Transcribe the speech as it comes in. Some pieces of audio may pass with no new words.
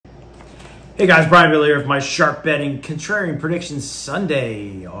Hey guys, Brian Bitler here with my sharp betting contrarian predictions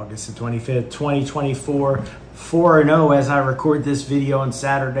Sunday, August the 25th, 2024. 4-0 as I record this video on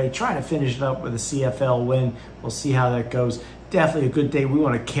Saturday. Trying to finish it up with a CFL win. We'll see how that goes. Definitely a good day we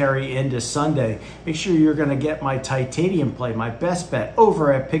want to carry into Sunday. Make sure you're going to get my titanium play, my best bet,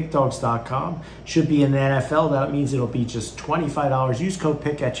 over at pickdawgz.com. Should be in the NFL. That means it'll be just $25. Use code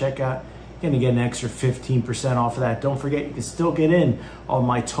PICK at checkout. Going to get an extra 15% off of that. Don't forget, you can still get in on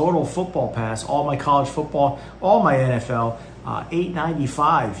my total football pass, all my college football, all my NFL,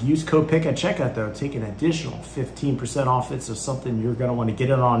 $8.95. Use code PICK at checkout, though. Take an additional 15% off it, so something you're going to want to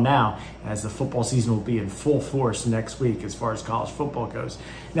get in on now, as the football season will be in full force next week as far as college football goes.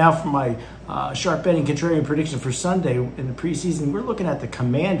 Now for my sharp betting contrarian prediction for Sunday in the preseason, we're looking at the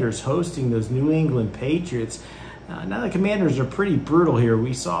Commanders hosting those New England Patriots. Now the Commanders are pretty brutal here.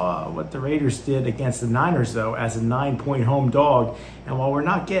 We saw what the Raiders did against the Niners, though, as a 9-point home dog. And while we're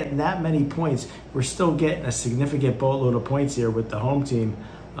not getting that many points, we're still getting a significant boatload of points here with the home team.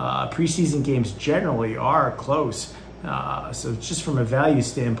 Preseason games generally are close. So just from a value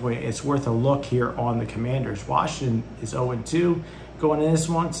standpoint, it's worth a look here on the Commanders. Washington is 0-2 going in this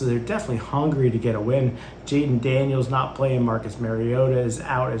one, so they're definitely hungry to get a win. Jaden Daniels not playing. Marcus Mariota is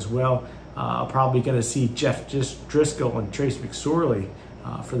out as well. Probably going to see Jeff Driscoll and Trace McSorley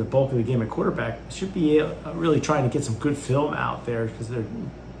for the bulk of the game at quarterback. Should be really trying to get some good film out there, because they're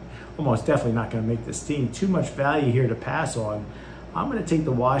almost definitely not going to make this team. Too much value here to pass on. I'm going to take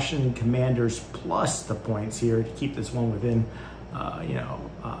the Washington Commanders plus the points here to keep this one within,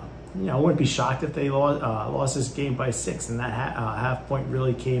 I wouldn't be shocked if they lost this game by 6, and that half point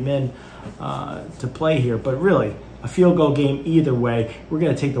really came in to play here. But really, a field goal game either way. We're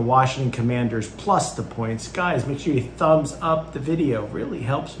going to take the Washington Commanders plus the points. Guys, make sure you thumbs up the video. Really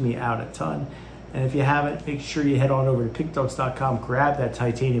helps me out a ton. And if you haven't, make sure you head on over to pickdawgz.com. Grab that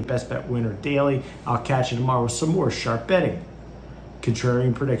titanium best bet winner daily. I'll catch you tomorrow with some more sharp betting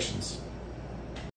contrarian predictions.